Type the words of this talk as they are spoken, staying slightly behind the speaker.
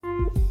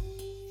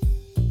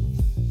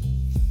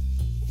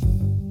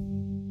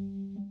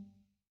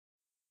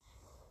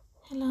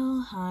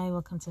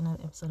welcome to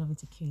another episode of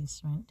It's a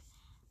Curious Rant.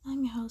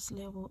 I'm your host,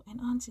 Lebo, and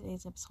on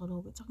today's episode,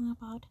 we'll be talking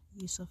about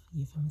use of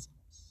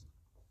euphemisms.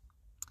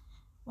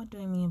 What do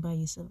I mean by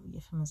use of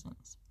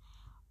euphemisms?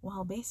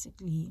 Well,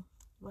 basically,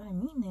 what I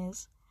mean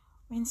is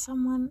when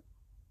someone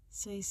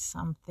says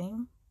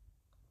something,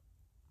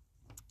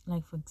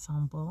 like for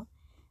example,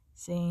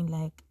 saying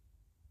like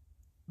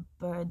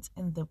birds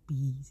and the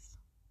bees.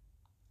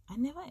 I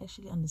never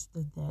actually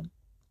understood that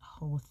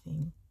whole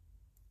thing.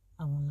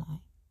 I won't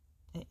lie.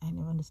 I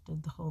never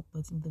understood the whole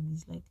birds and the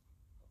bees. Like,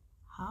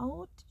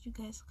 how did you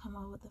guys come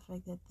up with the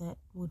fact that that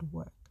would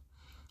work?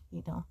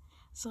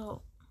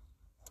 So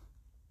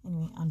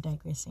anyway, I'm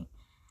digressing.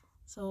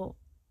 So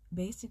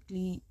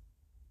basically,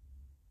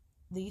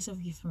 the use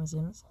of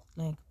euphemisms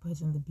like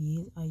birds and the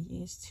bees are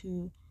used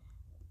to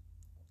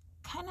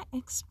kind of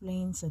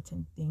explain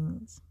certain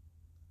things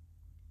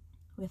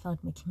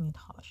without making it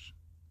harsh,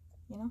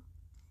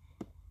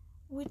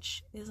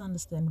 which is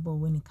understandable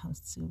when it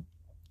comes to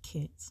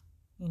kids,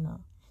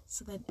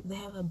 so that they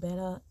have a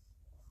better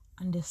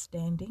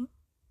understanding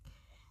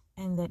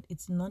and that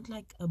it's not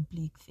like a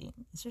bleak thing,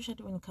 especially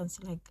when it comes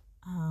to like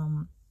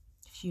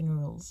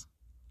funerals.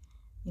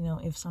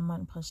 If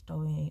someone passed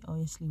away,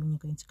 obviously when you're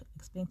going to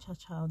explain to a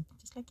child,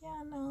 just like,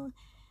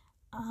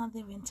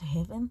 they went to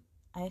heaven.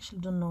 I actually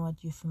don't know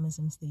what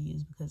euphemisms they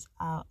use because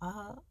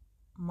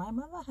my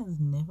mother has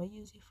never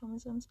used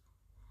euphemisms.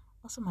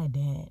 Also my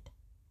dad,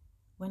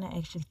 when I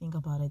actually think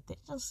about it, they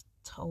just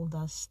told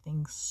us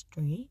things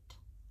straight.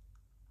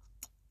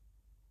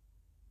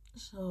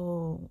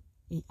 So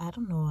I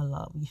don't know a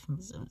lot of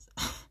euphemisms.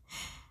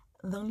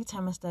 The only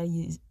time I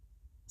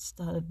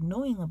started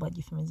knowing about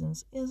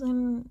euphemisms is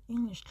in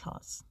English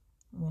class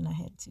when I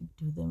had to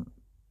do them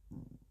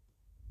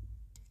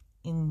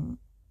in,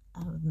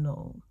 I don't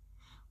know,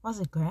 was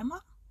it grammar?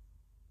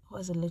 Or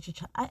was it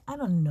literature? I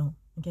don't know.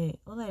 Okay,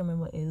 all I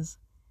remember is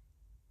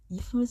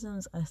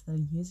euphemisms, I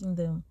started using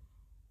them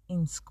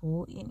in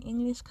school in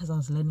English because I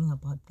was learning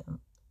about them.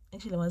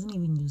 Actually, I wasn't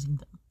even using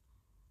them.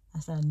 I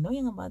started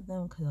knowing about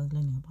them because I was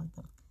learning about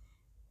them.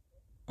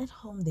 At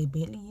home, they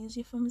barely use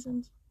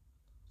euphemisms.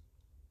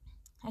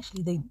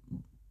 Actually,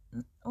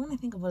 when I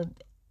think about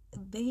it,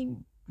 they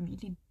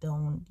really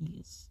don't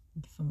use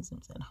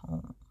euphemisms at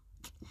home.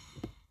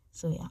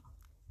 So yeah.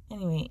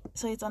 Anyway,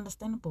 so it's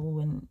understandable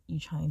when you're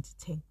trying to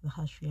take the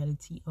harsh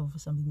reality of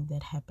something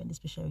that happened,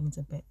 especially when it's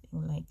a bad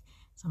thing, like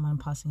someone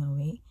passing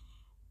away,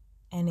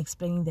 and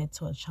explaining that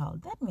to a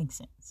child. That makes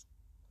sense,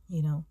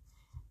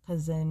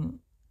 because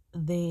then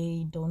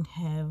they don't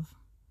have,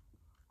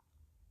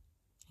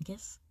 I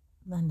guess,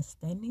 the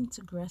understanding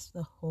to grasp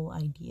the whole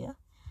idea.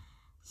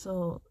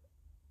 So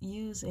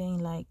you saying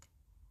like,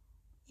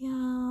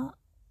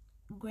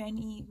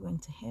 granny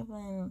went to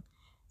heaven,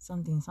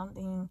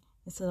 something,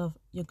 instead of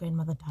your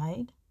grandmother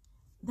died,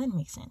 that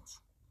makes sense,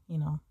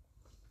 Now,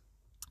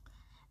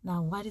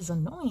 what is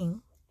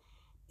annoying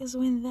is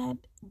when that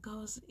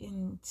goes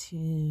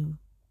into,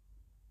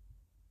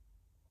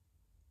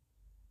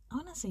 I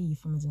want to say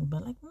euphemism,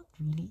 but like not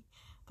really,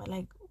 but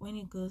like when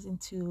it goes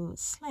into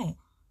slang,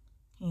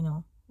 when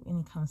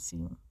it comes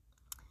to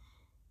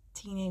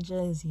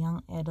teenagers,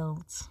 young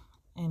adults,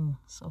 and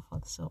so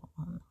forth, so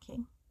on, okay?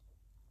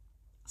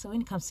 So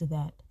when it comes to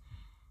that,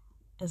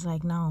 it's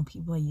like now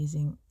people are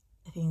using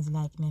things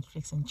like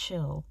Netflix and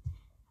chill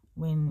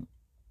when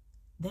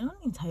they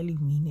don't entirely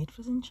mean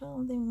Netflix and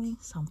chill, they mean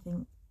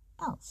something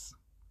else.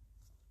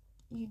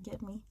 You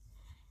get me?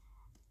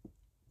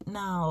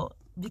 Now,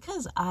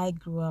 because I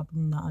grew up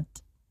not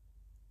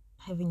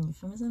having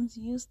euphemisms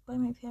used by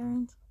my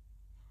parents,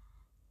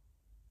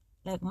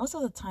 like most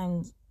of the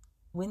times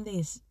when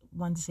they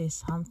want to say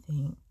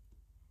something,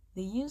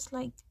 they use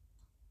like,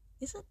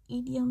 is it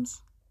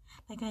idioms?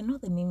 Like, I know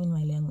the name in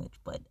my language,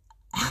 but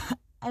I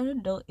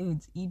don't know if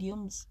it's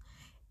idioms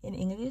in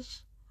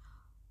English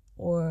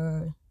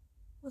or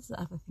what's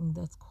the other thing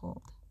that's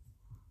called?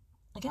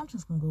 Okay, I'm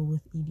just gonna go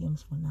with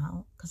idioms for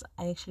now because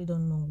I actually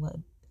don't know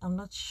I'm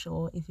not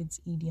sure if it's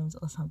idioms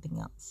or something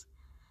else.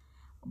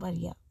 But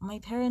yeah, my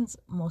parents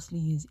mostly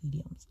use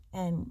idioms,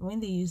 and when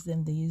they use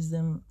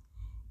them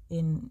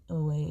in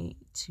a way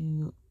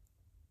to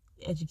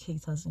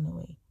educate us in a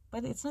way.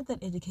 But it's not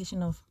that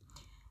education of,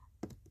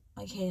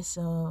 okay,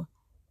 so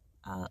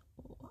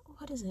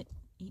what is it?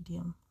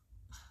 Idiom.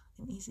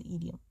 An easy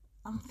idiom.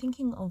 I'm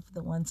thinking of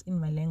the ones in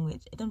my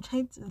language and I'm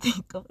trying to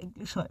think of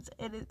English ones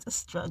and it's a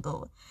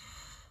struggle.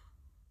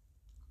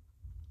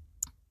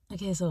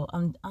 Okay, so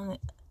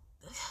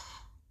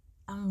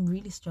I'm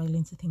really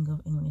struggling to think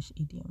of English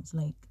idioms.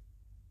 Like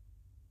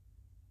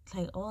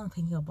all I'm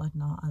thinking about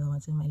now are the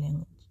ones in my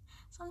language.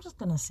 So I'm just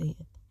gonna say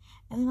it.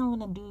 And then I'm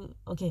gonna do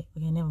okay,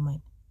 never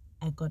mind.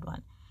 I got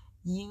one.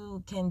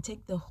 You can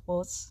take the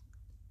horse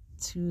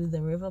to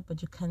the river,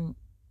 but you can't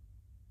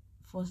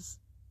force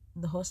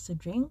the horse to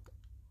drink,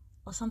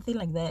 or something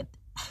like that.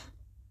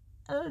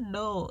 I don't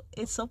know.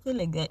 It's something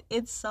like that.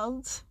 It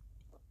sounds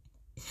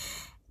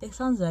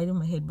right in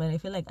my head, but I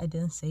feel like I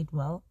didn't say it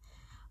well.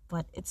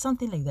 But it's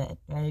something like that,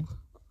 right?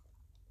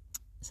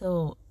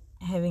 So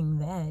having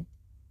that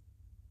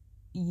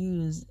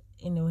used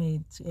in a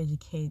way to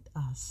educate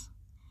us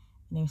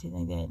and everything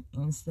like that,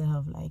 instead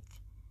of like,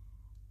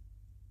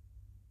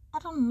 I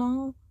don't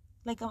know,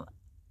 like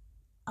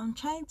I'm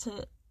trying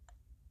to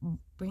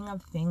bring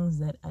up things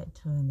that I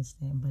don't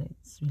understand, but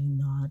it's really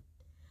not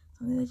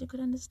something that you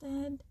could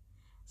understand.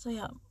 So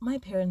yeah, my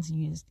parents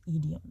used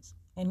idioms,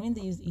 and when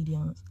they used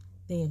idioms,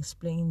 they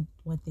explained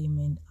what they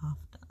meant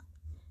after.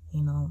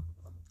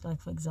 Like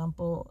for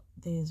example,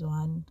 there's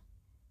one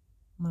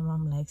my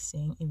mom likes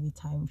saying every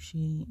time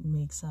she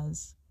makes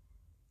us,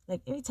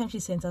 like every time she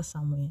sends us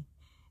somewhere,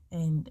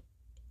 and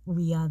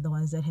we are the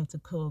ones that have to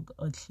cook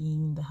or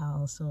clean the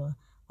house or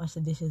wash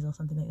the dishes or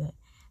something like that.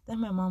 Then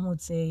my mom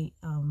would say,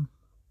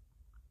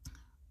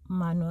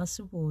 "Mano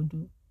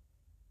asubodu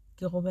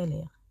ke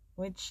robelera,"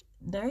 which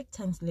direct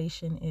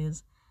translation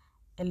is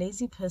a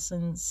lazy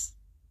person's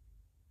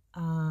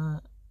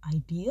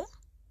idea.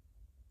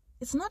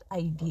 It's not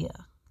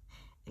idea.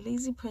 A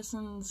lazy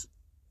person's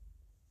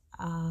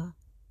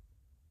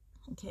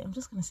okay, I'm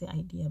just gonna say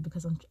idea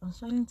because I'm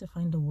struggling to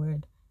find a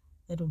word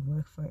that would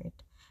work for it.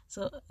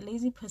 So a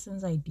lazy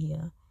person's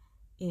idea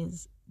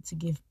is to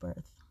give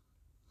birth.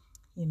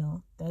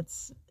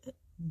 That's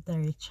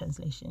direct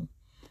translation.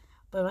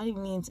 But what it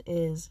means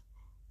is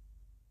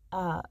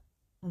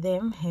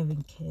them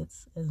having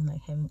kids, as in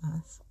like having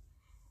us,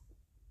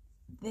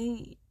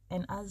 they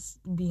and us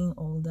being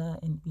older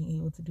and being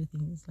able to do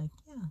things, like,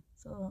 yeah,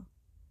 so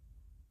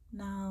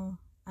now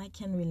I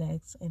can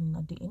relax and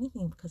not do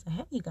anything because I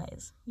have you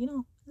guys.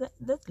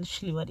 That's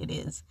literally what it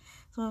is.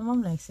 So my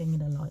mom likes saying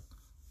it a lot.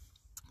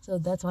 So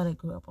that's what I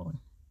grew up on,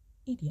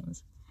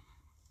 idioms.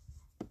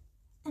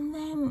 And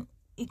then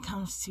it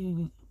comes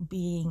to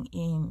being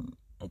in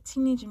a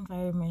teenage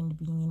environment,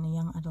 being in a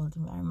young adult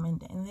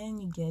environment, and then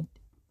you get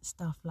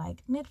stuff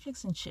like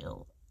Netflix and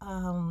chill.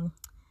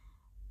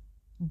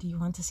 Do you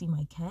want to see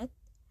my cat?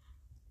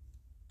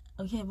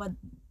 Okay, but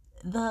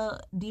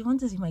the do you want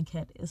to see my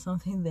cat is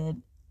something that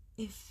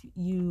if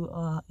you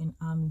are in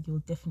army, you'll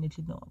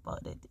definitely know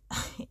about it.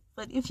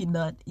 But if you're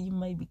not, you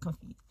might be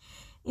confused.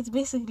 It's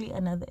basically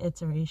another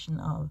iteration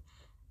of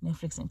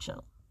Netflix and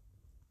chill.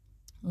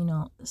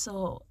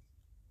 So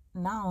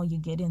now you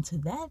get into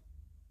that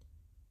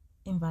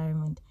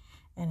environment,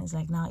 and it's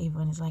like now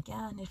everyone is like,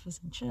 yeah,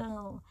 Netflix and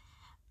chill.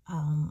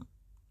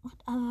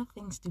 What other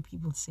things do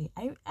people say?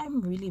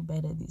 I'm really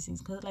bad at these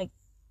things because, like,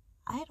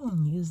 I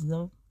don't use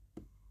them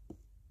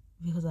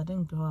because I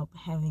didn't grow up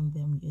having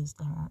them used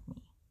around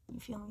me. You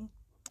feel me?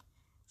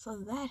 So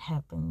that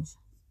happens,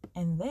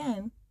 and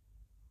then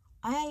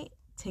I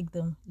take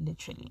them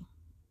literally.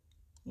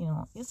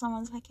 If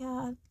someone's like,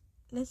 yeah,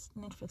 let's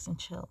Netflix and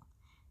chill,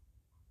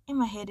 in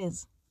my head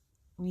is,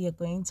 we are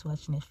going to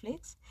watch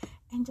Netflix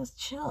and just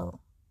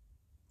chill.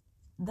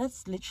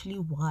 That's literally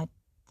what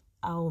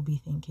I will be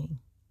thinking.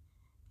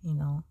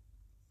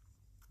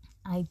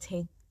 I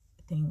take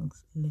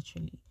things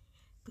literally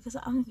because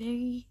I'm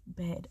very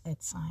bad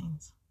at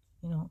signs.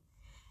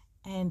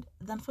 And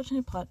the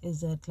unfortunate part is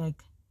that,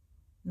 like,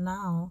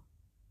 now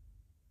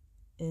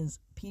is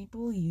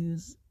people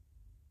use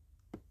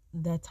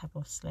that type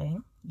of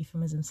slang,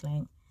 euphemism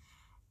slang,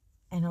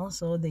 and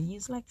also they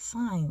use like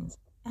signs.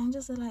 And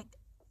just like,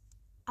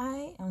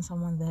 I am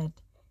someone that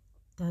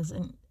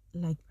doesn't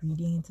like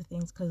reading into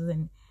things, because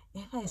then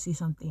if I see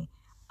something,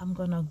 I'm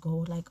going to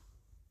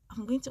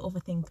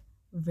overthink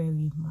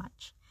very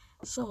much.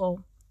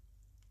 So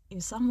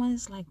if someone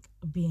is like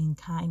being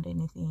kind or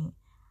anything,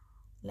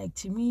 like,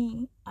 to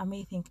me, I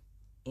may think,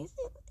 is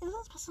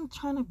this person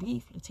trying to be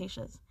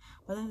flirtatious?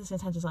 But then at the same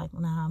time, just like,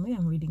 nah, maybe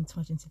I'm reading too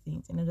much into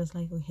things, and I'm just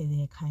like, okay,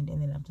 they're kind,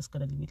 and then I'm just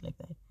gonna leave it like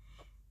that.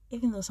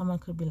 Even though someone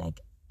could be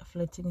like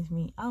flirting with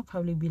me, I'll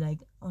probably be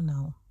like, oh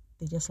no,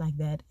 they're just like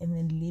that, and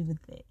then leave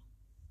it there.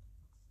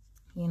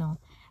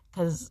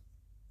 Because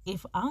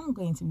if I'm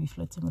going to be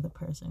flirting with a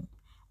person,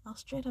 I'll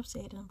straight up say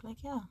it, and I'm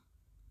like, yeah,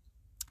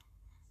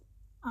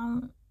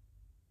 I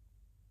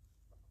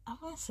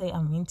wouldn't say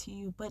I'm into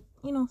you, but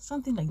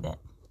something like that,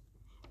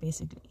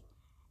 basically.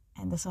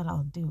 And that's what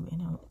I'll do,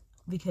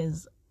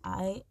 because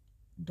I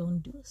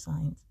don't do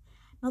signs.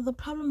 Now, the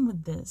problem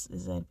with this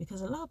is that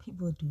because a lot of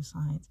people do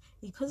signs,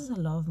 it causes a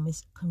lot of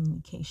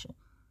miscommunication,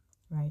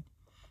 right?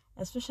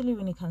 Especially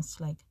when it comes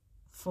to, like,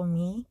 for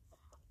me,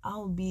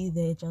 I'll be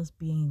there just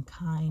being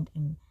kind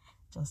and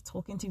just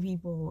talking to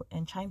people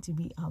and trying to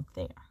be out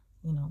there,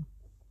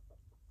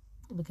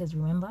 because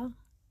remember,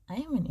 I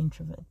am an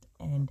introvert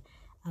and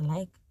I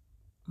like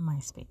my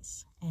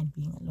space and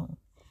being alone.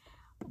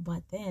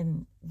 But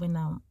then when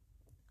I'm,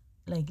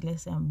 like,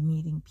 let's say I'm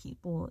meeting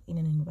people in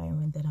an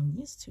environment that I'm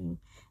used to,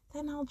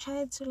 then I'll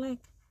try to, like,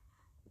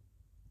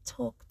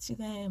 talk to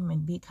them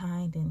and be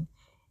kind and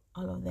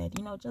all of that,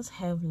 just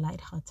have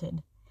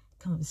lighthearted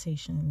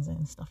conversations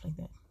and stuff like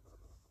that.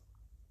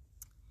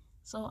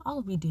 So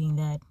I'll be doing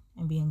that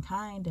and being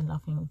kind and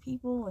laughing with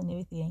people and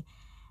everything.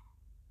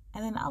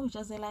 And then I would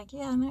just say, like,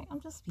 yeah, no,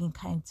 I'm just being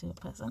kind to a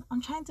person.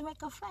 I'm trying to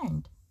make a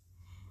friend.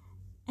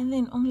 And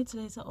then only to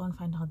later on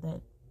find out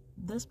that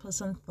this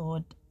person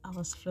thought I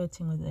was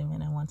flirting with them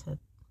and I wanted,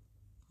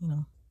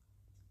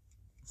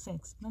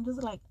 sex. And I'm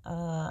just like,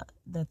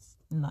 that's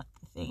not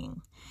the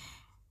thing.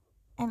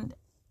 And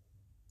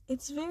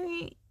it's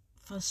very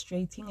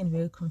frustrating and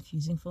very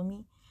confusing for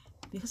me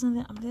because I'm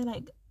there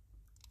like,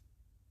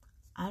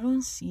 I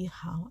don't see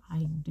how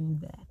I do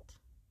that.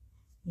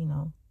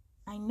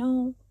 I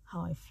know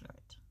how I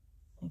flirt,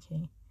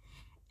 okay?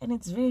 And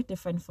it's very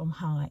different from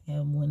how I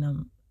am when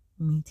I'm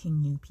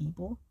meeting new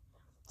people.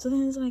 So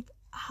then it's like,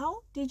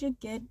 how did you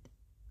get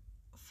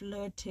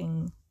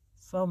flirting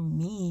from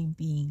me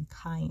being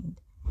kind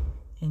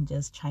and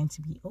just trying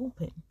to be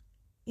open?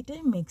 It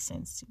didn't make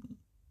sense to me.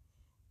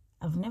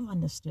 I've never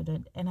understood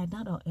it, and I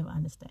doubt I'll ever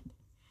understand it.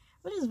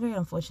 Which is very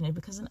unfortunate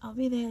because then I'll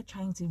be there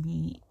trying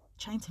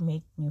to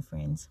make new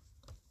friends.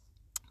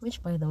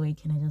 Which, by the way,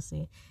 can I just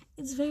say,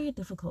 it's very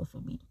difficult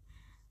for me.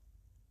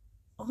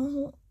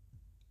 All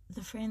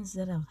the friends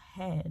that I've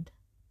had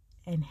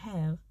and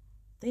have,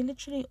 they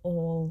literally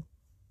all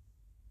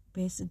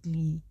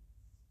basically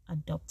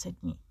adopted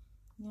me.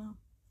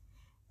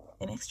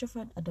 An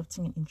extrovert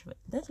adopting an introvert.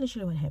 That's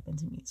literally what happened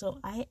to me. So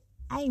I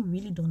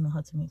really don't know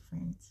how to make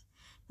friends.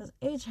 Because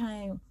every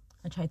time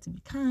I try to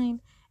be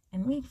kind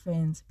and make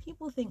friends,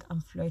 people think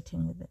I'm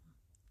flirting with them.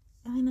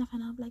 And then I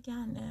find out, like,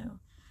 yeah, no.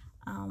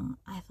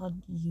 I thought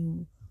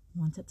you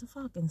wanted to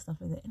fuck and stuff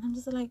like that. And I'm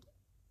just like,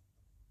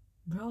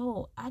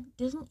 bro, I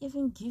didn't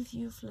even give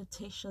you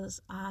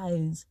flirtatious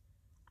eyes.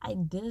 I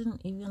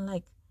didn't even,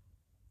 like,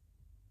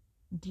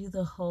 do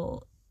the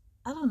whole,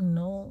 I don't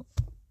know,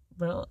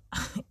 bro.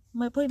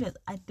 My point is,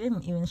 I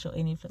didn't even show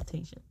any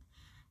flirtation,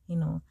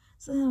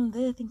 So then I'm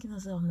there thinking to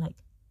myself, I'm like,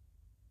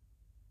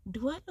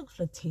 do I look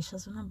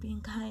flirtatious when I'm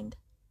being kind?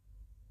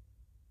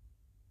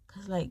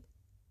 Because, like,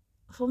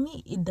 for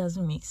me, it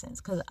doesn't make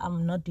sense because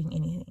I'm not doing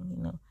anything,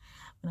 When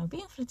I'm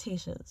being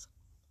flirtatious,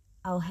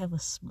 I'll have a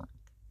smirk.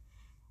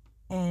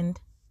 And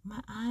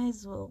my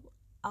eyes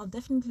I'll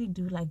definitely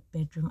do, like,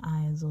 bedroom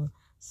eyes or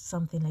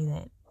something like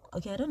that.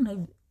 Okay, I don't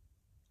know if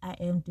I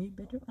am doing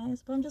bedroom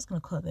eyes, but I'm just going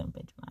to call them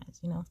bedroom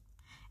eyes,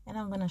 And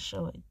I'm going to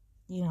show it,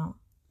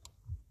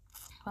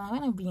 But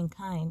when I'm being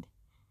kind,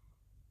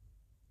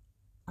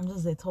 I'm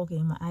just there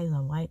talking, my eyes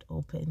are wide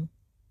open.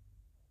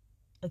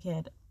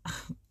 Okay,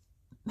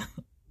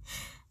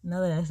 now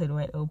that I said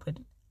wide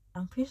open,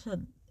 I'm pretty sure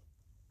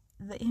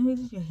the image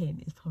in your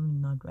head is probably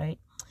not right.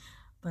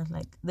 But,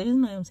 like, the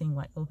reason why I'm saying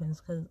wide open is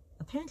because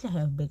apparently I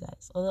have big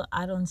eyes. Although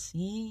I don't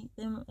see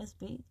them as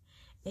big,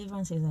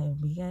 everyone says I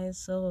have big eyes.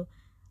 So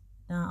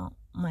now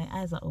my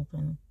eyes are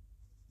open,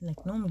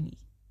 like, normally,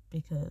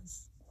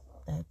 because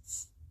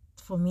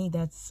for me,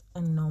 that's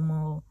a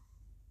normal,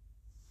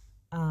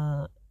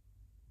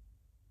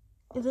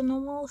 it's a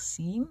normal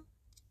scene,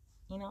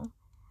 And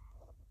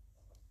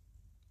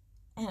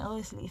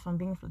obviously, if I'm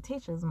being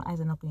flirtatious, my eyes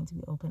are not going to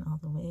be open all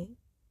the way.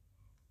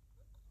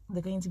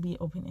 They're going to be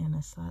open in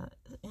a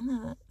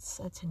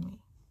certain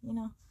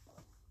way,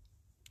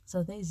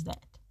 So there's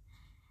that.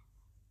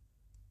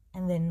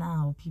 And then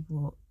now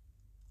people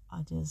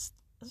are just,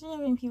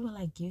 when people are,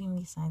 like, giving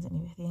me signs and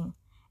everything,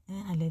 and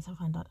then I later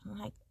find out, I'm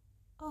like,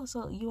 oh,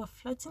 so you were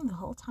flirting the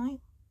whole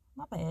time?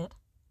 My bad.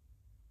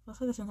 But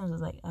for the sometimes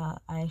it's like,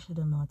 I actually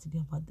don't know what to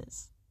do about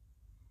this,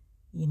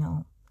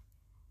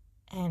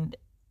 And,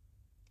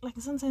 like,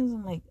 sometimes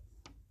I'm like,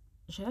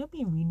 should I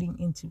be reading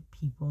into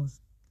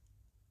people's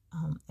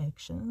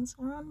actions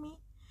around me?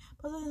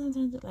 But then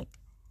sometimes it's like,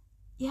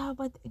 yeah,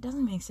 but it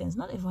doesn't make sense.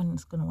 Not everyone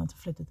is gonna want to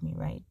flirt with me,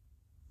 right?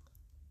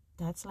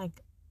 That's,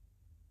 like,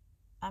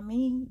 I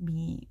may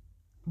be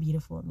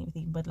beautiful and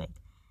everything, but,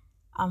 like,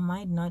 I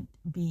might not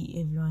be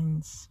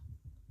everyone's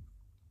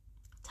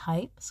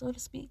type, so to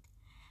speak.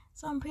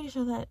 So I'm pretty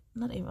sure that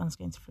not everyone's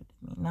going to flirt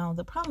with me. Now,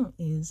 the problem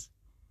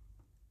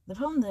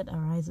that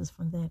arises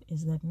from that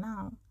is that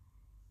now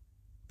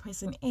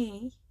person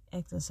A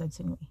acts a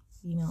certain way,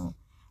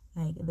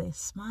 like they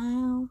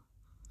smile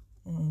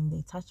and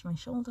they touch my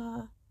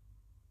shoulder,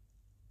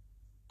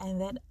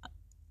 and that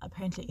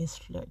apparently is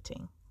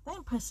flirting.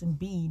 Then person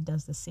B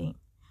does the same,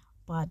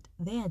 but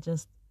they are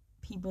just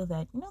people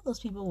that, those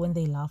people when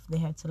they laugh, they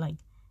have to, like,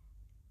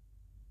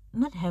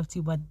 not have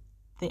to, but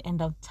they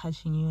end up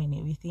touching you and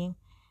everything,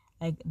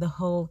 like the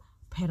whole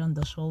pat on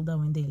the shoulder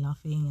when they're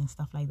laughing and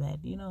stuff like that,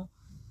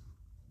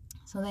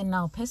 So then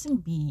now person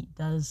B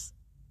does,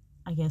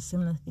 I guess,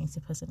 similar things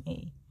to person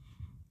A.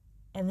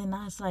 And then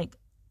now it's like,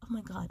 oh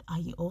my God, are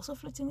you also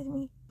flirting with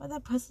me? But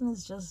that person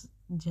is just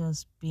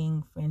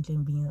being friendly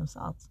and being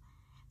themselves.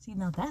 See,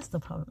 now that's the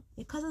problem.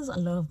 It causes a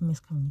lot of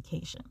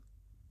miscommunication.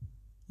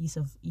 Use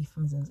of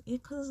euphemisms.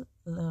 It causes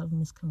a lot of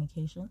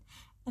miscommunication.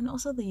 And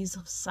also the use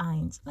of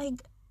signs.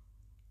 Like,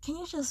 can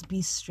you just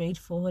be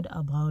straightforward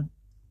about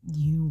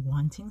you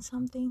wanting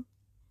something?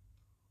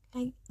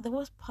 Like, the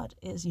worst part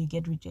is you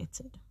get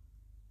rejected.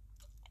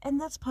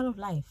 And that's part of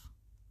life.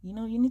 You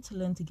need to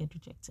learn to get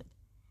rejected.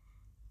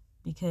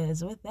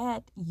 Because with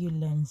that, you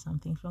learn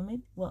something from it.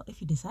 Well,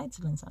 if you decide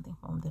to learn something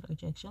from the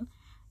rejection,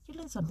 you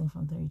learn something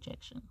from the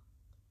rejection.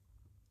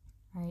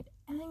 Right?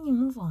 And then you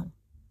move on.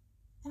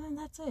 And then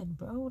that's it,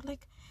 bro.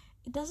 Like,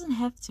 it doesn't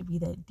have to be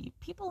that deep.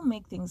 People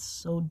make things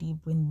so deep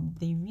when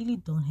they really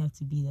don't have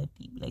to be that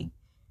deep. Like,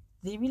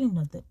 they're really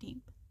not that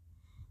deep.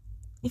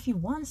 If you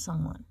want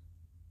someone,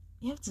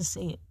 you have to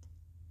say it.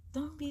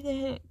 Don't be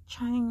there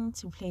trying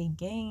to play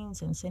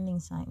games and sending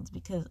signs,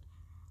 because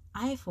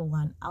I, for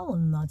one, I will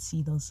not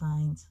see those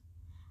signs.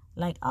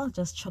 Like, I'll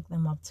just chalk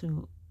them up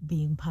to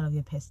being part of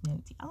your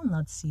personality. I'll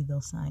not see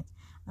those signs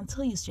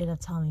until you straight up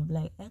tell me,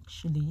 like,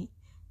 actually,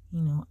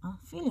 I'm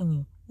feeling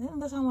you. And then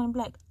that's how I'm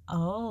like,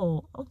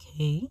 oh,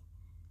 okay,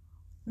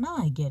 now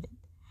I get it.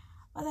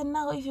 But then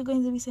now, if you're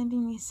going to be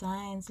sending me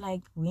signs,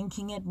 like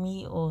winking at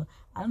me, or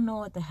I don't know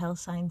what the hell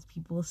signs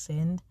people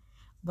send,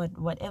 but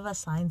whatever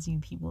signs you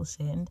people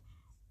send,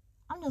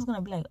 I'm just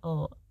gonna be like,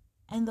 oh.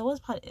 And the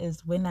worst part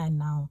is when I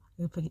now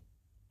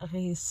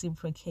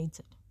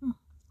reciprocated.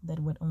 That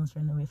word almost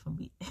ran away from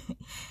me.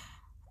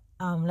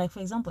 Like,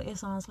 for example, if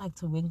someone's like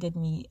to wink at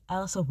me, I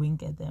also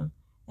wink at them,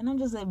 and I'm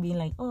just like being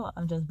like, oh,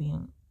 I'm just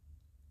being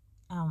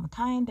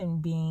kind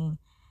and being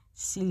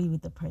silly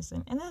with the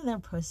person. And then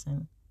that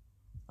person,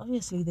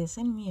 obviously, they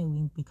send me a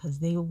wink because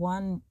they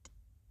want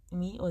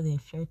me, or they're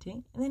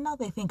flirting, and then now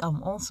they think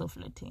I'm also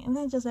flirting, and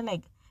then just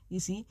like, you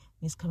see,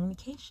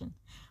 miscommunication.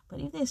 But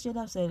if they straight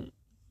up said,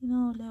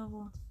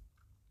 Level,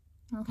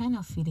 I'm kind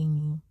of feeding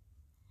you,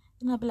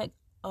 then I'll be like,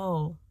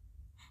 oh,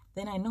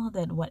 then I know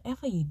that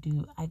whatever you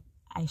do,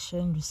 I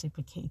shouldn't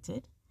reciprocate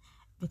it,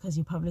 because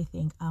you probably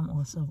think I'm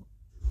also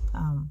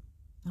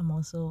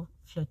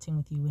flirting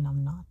with you when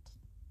I'm not.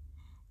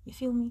 You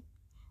feel me?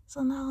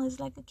 So now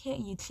it's like, okay,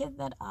 you cleared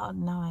that out.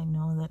 Now I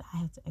know that I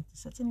have to act a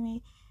certain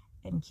way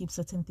and keep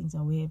certain things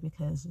away,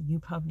 because you're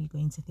probably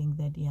going to think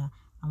that, yeah,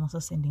 I'm also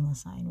sending a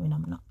sign when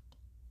I'm not.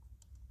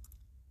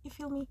 You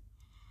feel me?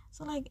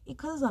 So, like, it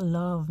causes a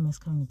lot of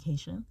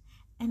miscommunication,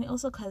 and it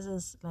also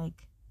causes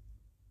like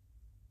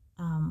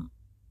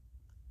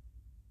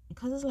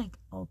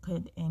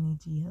awkward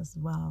energy as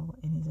well.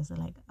 And it's just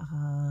like,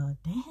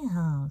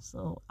 damn.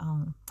 So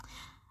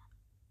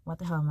what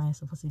the hell am I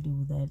supposed to do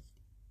with that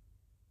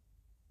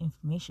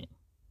information?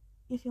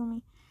 You feel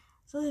me?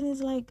 So then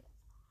it's like,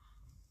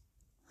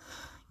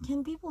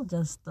 can people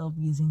just stop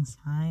using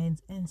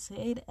signs and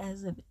say it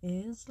as it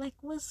is? Like,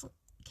 worst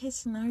case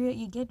scenario,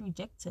 you get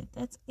rejected.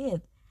 That's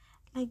it.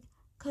 Like,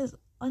 because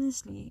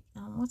honestly,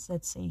 what's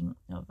that saying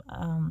of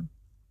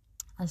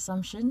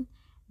assumption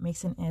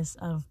makes an ass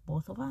out of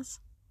both of us?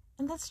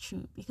 And that's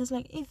true, because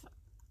like, if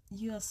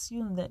you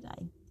assume that I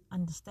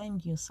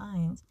understand your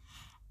signs,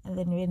 and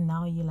then when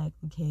now you're like,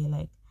 okay,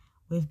 like,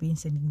 we've been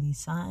sending these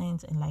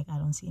signs and like I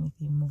don't see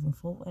anything moving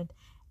forward,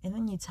 and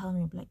then you tell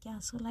me like, yeah,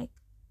 so like,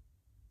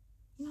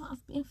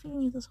 I've been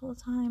feeling you this whole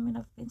time and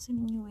I've been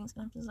sending you wings,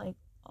 and I'm just like,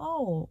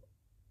 oh,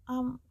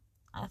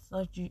 I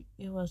thought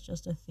it was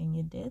just a thing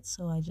you did,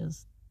 so I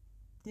just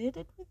did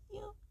it with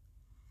you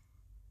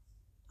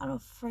out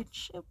of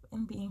friendship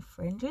and being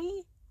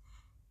friendly.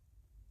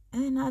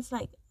 And then now it's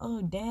like,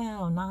 oh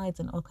damn, now it's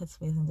an awkward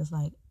space, and just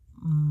like,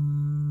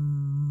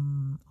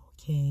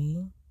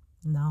 okay,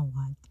 now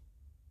what?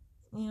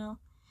 And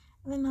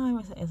then now I'm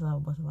with Ezra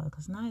about it,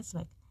 because now it's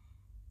like,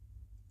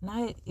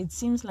 now it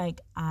seems like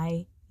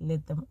I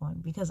let them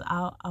on, because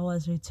I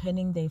was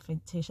returning their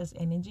flirtatious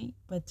energy,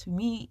 but to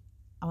me,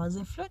 I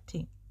wasn't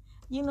flirting,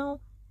 So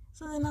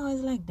then now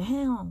it's like,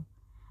 damn,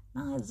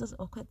 now it's just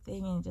awkward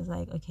thing, and just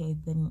like, okay,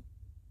 then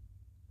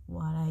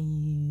what are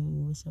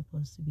you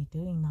supposed to be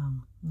doing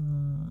now?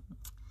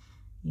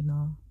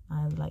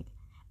 I was like,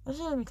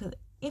 especially because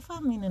if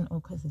I'm in an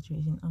awkward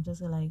situation, I'm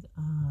just like,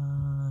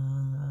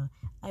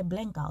 I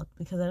blank out,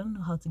 because I don't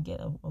know how to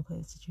get out of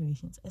awkward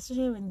situations,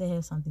 especially when they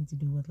have something to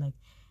do with like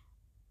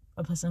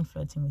a person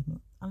flirting with me.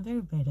 I'm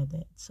very bad at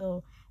that.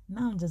 So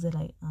now I'm just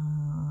like,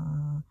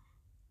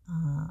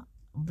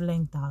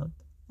 blanked out.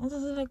 I'm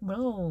just like,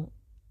 bro,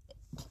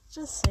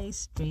 just say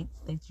straight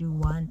that you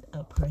want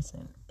a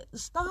person.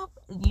 Stop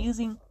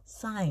using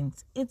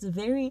signs. It's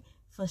very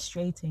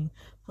frustrating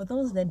for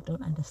those that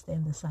don't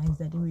understand the signs,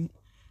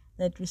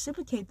 that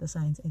reciprocate the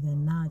signs, and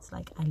then now it's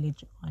like, I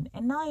let you on,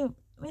 and now it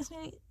makes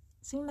me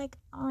seem like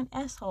I'm an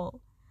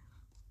asshole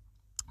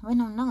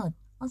when I'm not.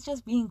 I was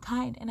just being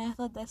kind, and I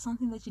thought that's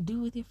something that you do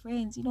with your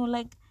friends.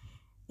 Like,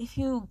 if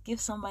you give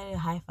somebody a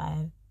high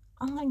five,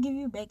 I'm gonna give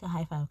you back a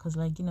high five, because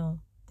like,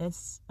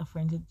 that's a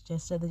friendly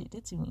gesture that you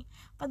did to me.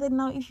 But then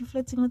now, if you're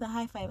flirting with a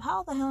high five,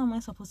 how the hell am I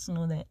supposed to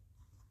know that?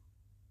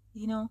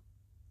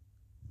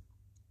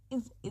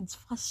 It's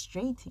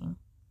frustrating.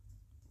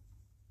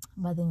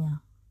 But then,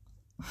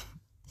 yeah,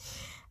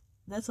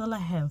 that's all I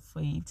have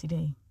for you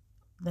today.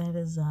 That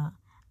is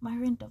my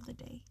rant of the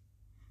day.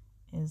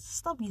 Is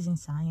stop using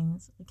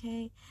signs,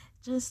 okay?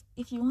 Just,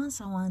 if you want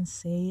someone,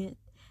 say it.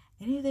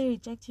 And if they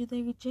reject you,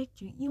 they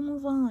reject you. You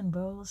move on,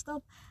 bro.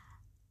 Stop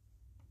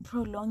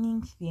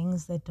prolonging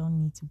things that don't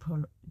need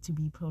to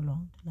be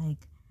prolonged.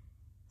 Like,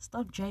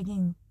 stop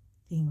dragging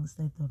things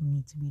that don't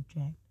need to be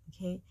dragged,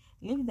 okay?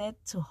 Leave that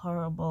to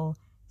horrible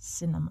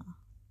cinema.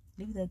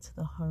 Leave that to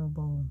the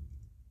horrible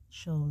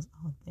shows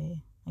out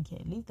there.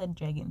 Okay, leave that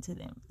dragging to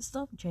them.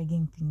 Stop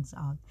dragging things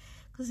out,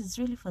 because it's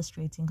really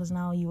frustrating, because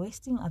now you're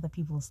wasting other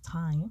people's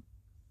time,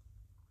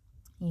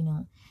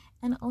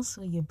 and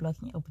also you're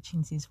blocking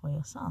opportunities for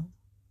yourself.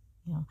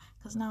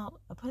 because now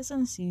a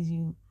person sees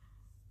you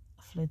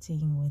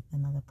flirting with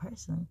another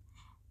person,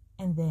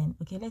 and then,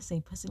 okay, let's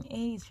say person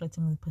A is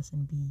flirting with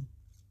person B,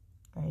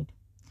 right?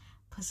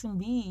 Person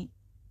B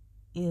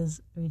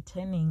is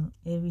returning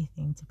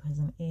everything to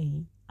person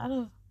A out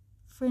of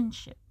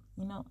friendship,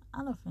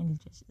 out of friendly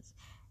gestures.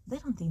 They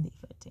don't think they're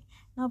flirting.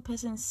 Now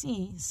person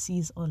C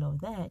sees all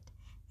of that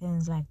and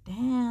is like,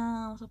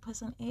 damn, so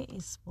person A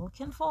is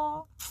spoken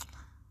for.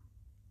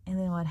 And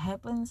then what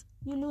happens?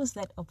 You lose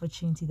that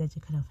opportunity that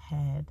you could have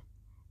had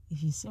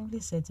if you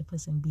simply said to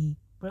person B,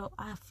 bro,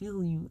 I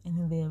feel you. And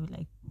then they'll be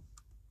like,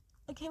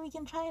 okay, we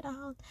can try it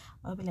out.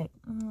 Or I'll be like,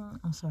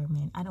 I'm sorry,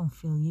 man, I don't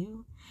feel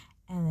you.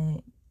 And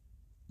then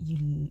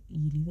you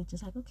leave it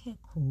just like, okay,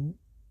 cool.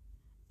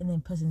 And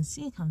then person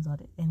C comes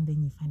out, and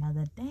then you find out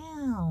that,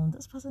 damn,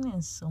 this person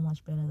is so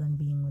much better than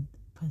being with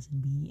person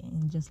B,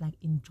 and just like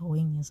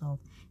enjoying yourself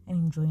and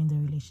enjoying the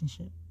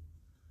relationship.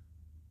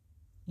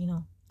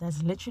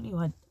 That's literally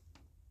what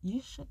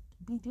you should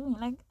be doing.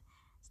 Like,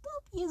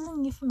 stop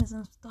using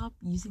euphemisms, stop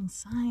using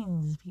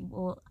signs.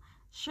 People,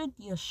 shoot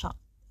your shot,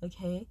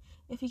 okay?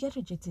 If you get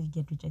rejected, you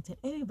get rejected.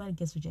 Everybody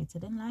gets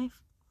rejected in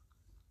life,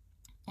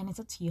 and it's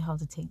up to you how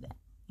to take that.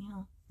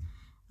 You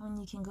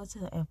can go to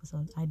the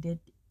episode. I did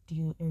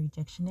do a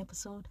rejection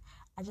episode.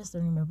 I just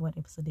don't remember what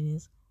episode it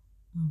is,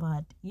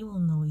 but you will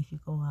know if you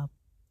go up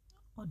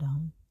or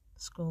down,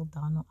 scroll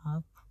down or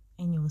up,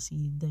 and you will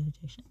see the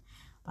rejection.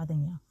 But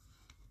then, yeah,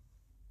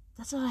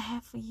 that's all I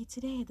have for you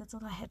today. That's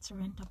all I had to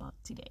rant about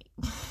today.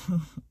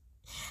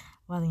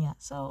 Well, yeah,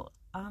 so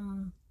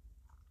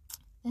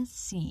let's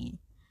see.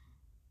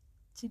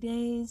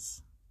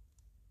 Today's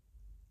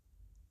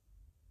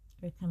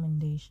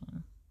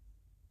recommendation.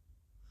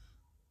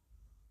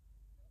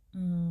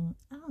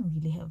 I don't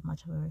really have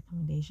much of a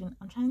recommendation.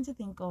 I'm trying to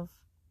think of,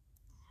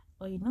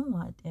 you know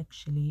what,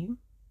 actually,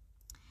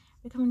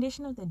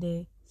 recommendation of the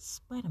day,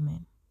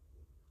 Spider-Man.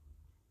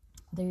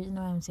 The reason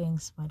why I'm saying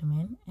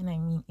Spider-Man, and I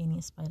mean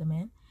any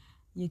Spider-Man,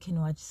 you can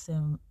watch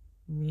some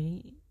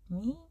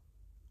Raimi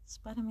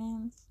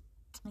Spider-Mans.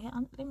 Yeah,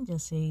 let me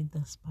just say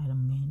the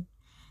Spider-Man.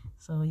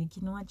 So you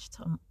can watch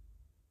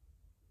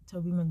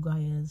Tobey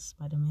Maguire's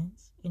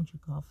Spider-Mans, Andrew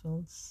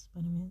Garfield's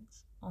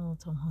Spider-Mans, or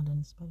Tom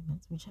Holland's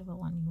Spider-Mans, whichever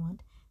one you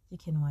want. You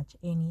can watch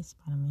any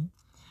Spider-Man.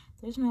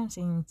 The reason why I'm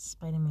saying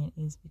Spider-Man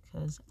is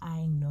because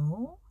I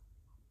know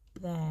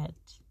that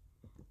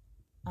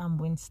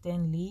when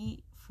Stan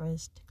Lee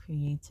first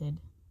created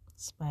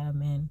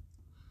Spider-Man,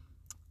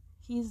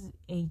 his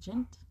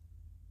agent,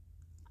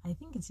 I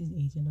think it's his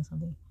agent or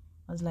something,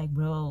 was like,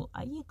 bro,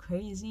 are you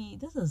crazy?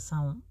 This is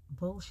some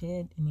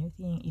bullshit and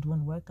everything. It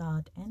won't work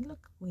out. And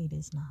look where it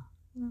is now.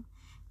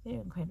 Very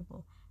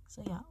incredible.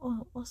 So yeah.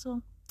 Oh,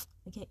 also,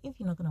 okay, if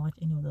you're not gonna watch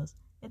any of those,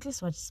 at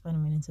least watch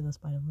Spider-Man Into the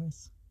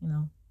Spider-Verse.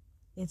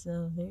 It's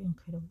a very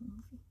incredible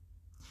movie.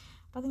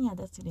 But then, yeah,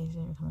 that's today's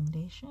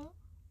recommendation.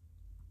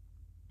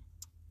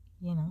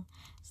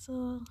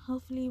 So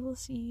hopefully we'll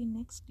see you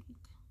next week.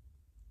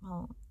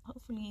 Well,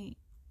 hopefully,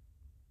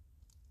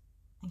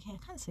 okay,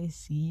 I can't say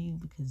see you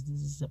because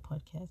this is a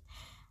podcast.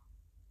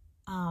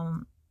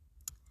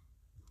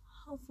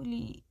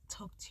 Hopefully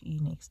talk to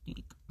you next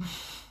week.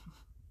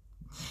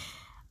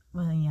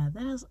 Well, yeah,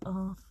 that is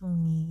all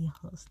from me,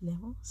 host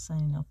Level,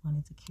 signing off on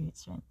It's a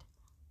Curious Rant.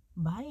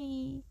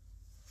 Bye.